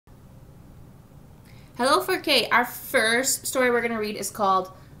Hello 4K. Our first story we're going to read is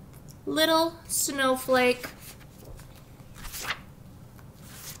called Little Snowflake.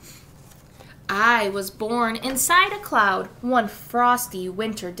 I was born inside a cloud one frosty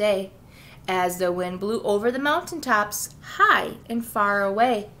winter day, as the wind blew over the mountaintops high and far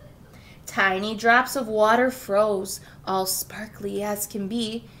away. Tiny drops of water froze, all sparkly as can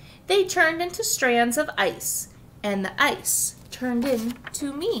be. They turned into strands of ice, and the ice turned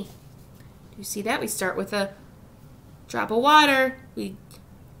into me. Do you see that? We start with a drop of water. We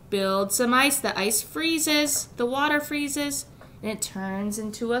build some ice. The ice freezes. The water freezes. And it turns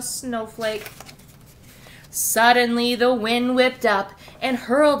into a snowflake. Suddenly the wind whipped up and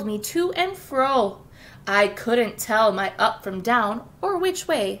hurled me to and fro. I couldn't tell my up from down or which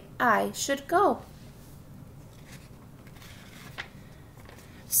way I should go.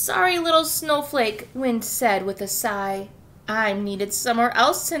 Sorry, little snowflake, wind said with a sigh. I'm needed somewhere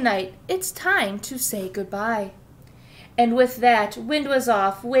else tonight. It's time to say goodbye. And with that, wind was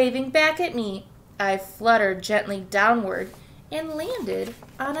off, waving back at me. I fluttered gently downward and landed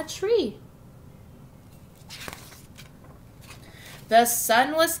on a tree. The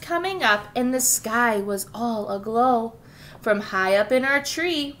sun was coming up and the sky was all aglow. From high up in our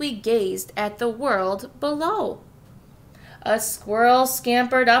tree, we gazed at the world below. A squirrel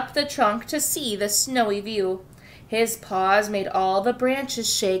scampered up the trunk to see the snowy view. His paws made all the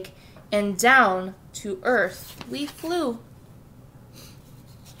branches shake, and down to earth we flew.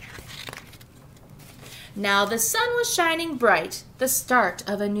 Now the sun was shining bright, the start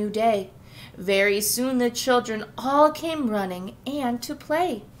of a new day. Very soon the children all came running and to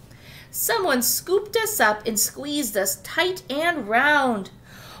play. Someone scooped us up and squeezed us tight and round.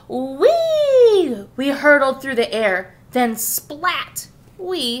 Whee! We hurtled through the air, then splat!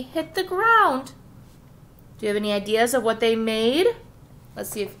 We hit the ground. Do you have any ideas of what they made? Let's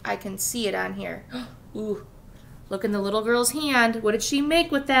see if I can see it on here. Ooh, look in the little girl's hand. What did she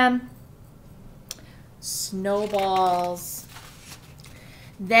make with them? Snowballs.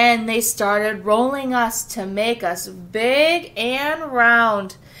 Then they started rolling us to make us big and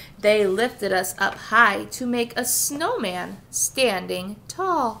round. They lifted us up high to make a snowman standing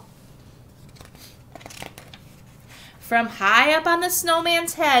tall. From high up on the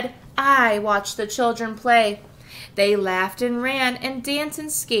snowman's head, I watched the children play. They laughed and ran and danced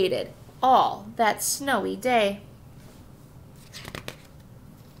and skated all that snowy day.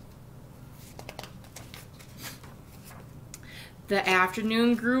 The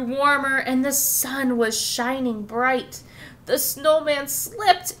afternoon grew warmer and the sun was shining bright. The snowman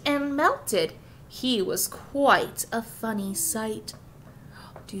slipped and melted. He was quite a funny sight.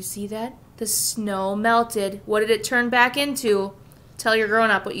 Do you see that? The snow melted. What did it turn back into? Tell your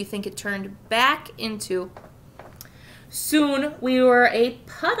grown-up what you think it turned back into. Soon we were a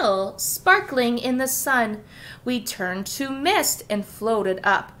puddle sparkling in the sun. We turned to mist and floated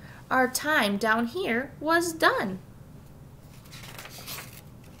up. Our time down here was done.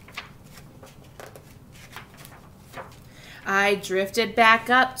 I drifted back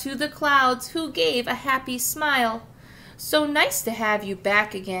up to the clouds, who gave a happy smile. So nice to have you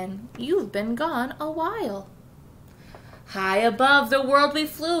back again. You've been gone a while. High above the world we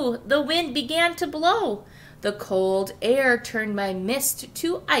flew. The wind began to blow. The cold air turned my mist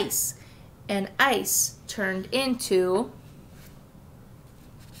to ice, and ice turned into...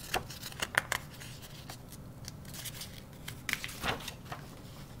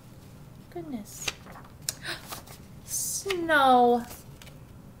 Goodness. Snow.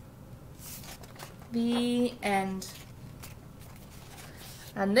 The end.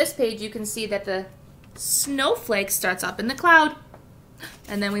 On this page, you can see that the snowflake starts up in the cloud,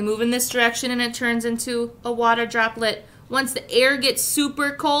 and then we move in this direction and it turns into a water droplet. Once the air gets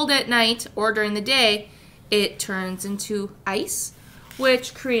super cold at night or during the day, it turns into ice,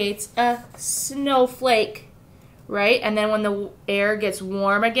 which creates a snowflake, right? And then when the air gets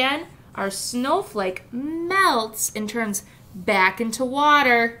warm again, our snowflake melts and turns back into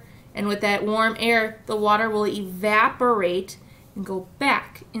water. And with that warm air, the water will evaporate and go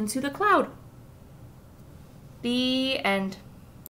back into the cloud. The end.